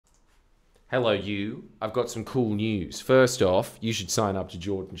Hello, you. I've got some cool news. First off, you should sign up to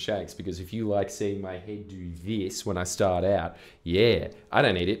Jordan Shanks because if you like seeing my head do this when I start out, yeah, I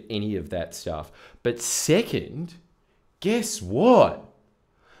don't edit any of that stuff. But second, guess what?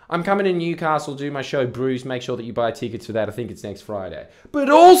 I'm coming to Newcastle, do my show Bruise. Make sure that you buy tickets for that. I think it's next Friday. But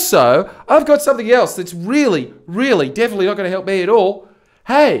also, I've got something else that's really, definitely not going to help me at all.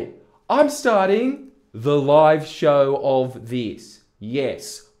 Hey, I'm starting the live show of this.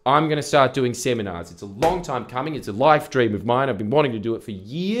 Yes, I'm going to start doing seminars. It's a long time coming. It's a life dream of mine. I've been wanting to do it for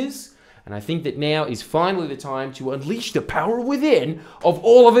years. And I think that now is finally the time to unleash the power within of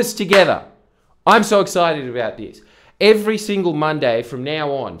all of us together. I'm so excited about this. Every single Monday from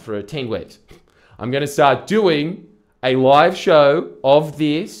now on for 10 weeks, I'm going to start doing a live show of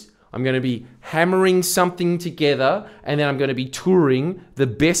this. I'm going to be hammering something together, and then I'm going to be touring the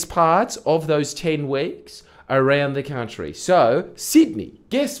best parts of those 10 weeks around the country. So, Sydney,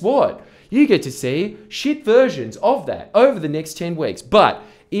 guess what? You get to see shit versions of that over the next 10 weeks. But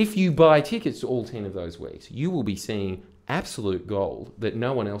if you buy tickets to all 10 of those weeks, you will be seeing absolute gold that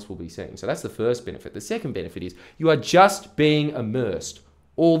no one else will be seeing. So that's the first benefit. The second benefit is you are just being immersed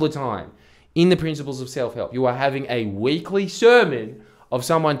all the time in the principles of self-help. You are having a weekly sermon of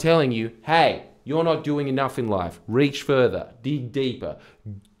someone telling you, hey, you're not doing enough in life. Reach further, dig deeper,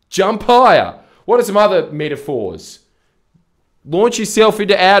 jump higher. What are some other metaphors? Launch yourself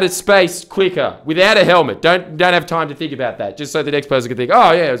into outer space quicker without a helmet. Don't have time to think about that. Just so the next person can think,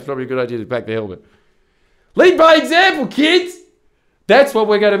 oh yeah, it's probably a good idea to pack the helmet. Lead by example, kids. That's what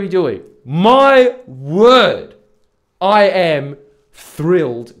we're going to be doing. My word. I am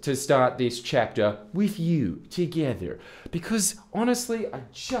thrilled to start this chapter with you together because honestly, I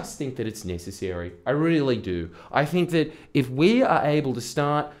just think that it's necessary. I really do. I think that if we are able to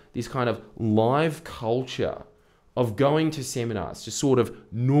start this kind of live culture of going to seminars to sort of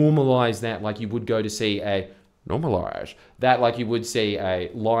normalize that like you would go to see like you would see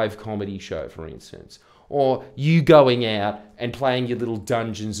a live comedy show, for instance, or you going out and playing your little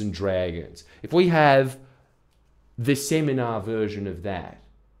Dungeons and Dragons. If we have the seminar version of that,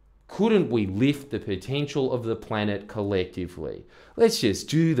 couldn't we lift the potential of the planet collectively? Let's just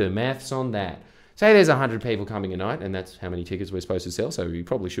do the maths on that. Say there's 100 people coming a night, and that's how many tickets we're supposed to sell, so we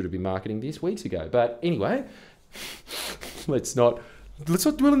probably should have been marketing this weeks ago. But anyway, let's not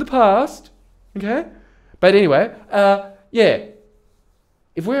dwell in the past, okay? But anyway, yeah.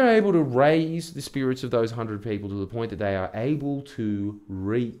 If we're able to raise the spirits of those 100 people to the point that they are able to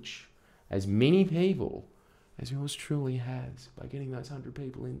reach as many people as yours truly has by getting those 100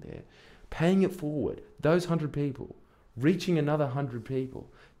 people in there, paying it forward, those 100 people, reaching another 100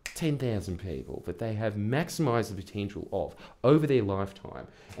 people, 10,000 people that they have maximized the potential of over their lifetime.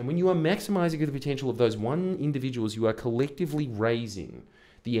 And when you are maximizing the potential of those one individuals, you are collectively raising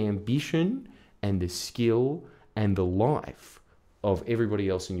the ambition and the skill and the life of everybody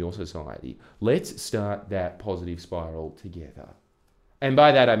else in your society. Let's start that positive spiral together. And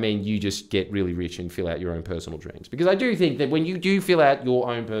by that, I mean you just get really rich and fill out your own personal dreams. Because I do think that when you do fill out your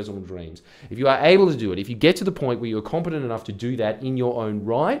own personal dreams, if you are able to do it, if you get to the point where you're competent enough to do that in your own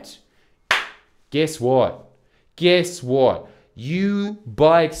right, guess what? Guess what? You,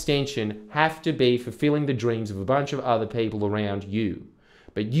 by extension, have to be fulfilling the dreams of a bunch of other people around you.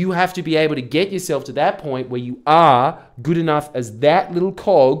 But you have to be able to get yourself to that point where you are good enough as that little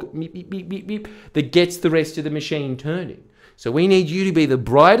cog beep, beep, beep, beep, beep, that gets the rest of the machine turning. So we need you to be the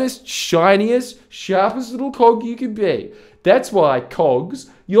brightest, shiniest, sharpest little cog you can be. That's why, cogs,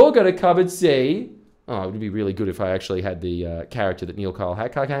 you're going to come and see... Oh, it would be really good if I actually had the character that Neil Kyle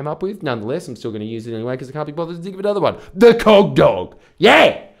Hackar came up with. Nonetheless, I'm still going to use it anyway because I can't be bothered to think of another one. The Cog Dog.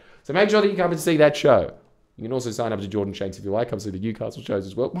 Yeah! So make sure that you come and see that show. You can also sign up to Jordan Shanks if you like. Come see the Newcastle shows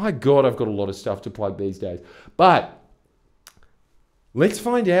as well. My God, I've got a lot of stuff to plug these days. But let's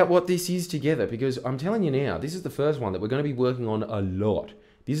find out what this is together, because I'm telling you now, this is the first one that we're going to be working on a lot.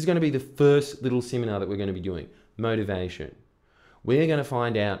 This is going to be the first little seminar that we're going to be doing. Motivation. We're going to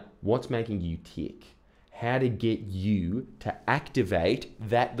find out what's making you tick. How to get you to activate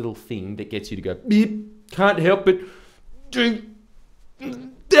that little thing that gets you to go, beep, can't help it, do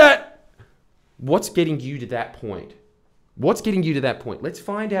that. What's getting you to that point? What's getting you to that point? Let's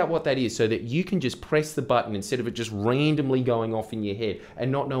find out what that is so that you can just press the button instead of it just randomly going off in your head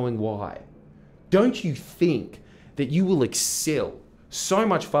and not knowing why. Don't you think that you will excel so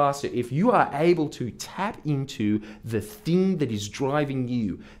much faster if you are able to tap into the thing that is driving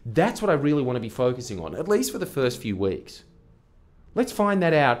you? That's what I really want to be focusing on, at least for the first few weeks. Let's find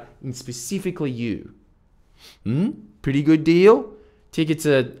that out in specifically you. Pretty good deal? Tickets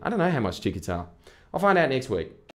are, I don't know how much tickets are. I'll find out next week.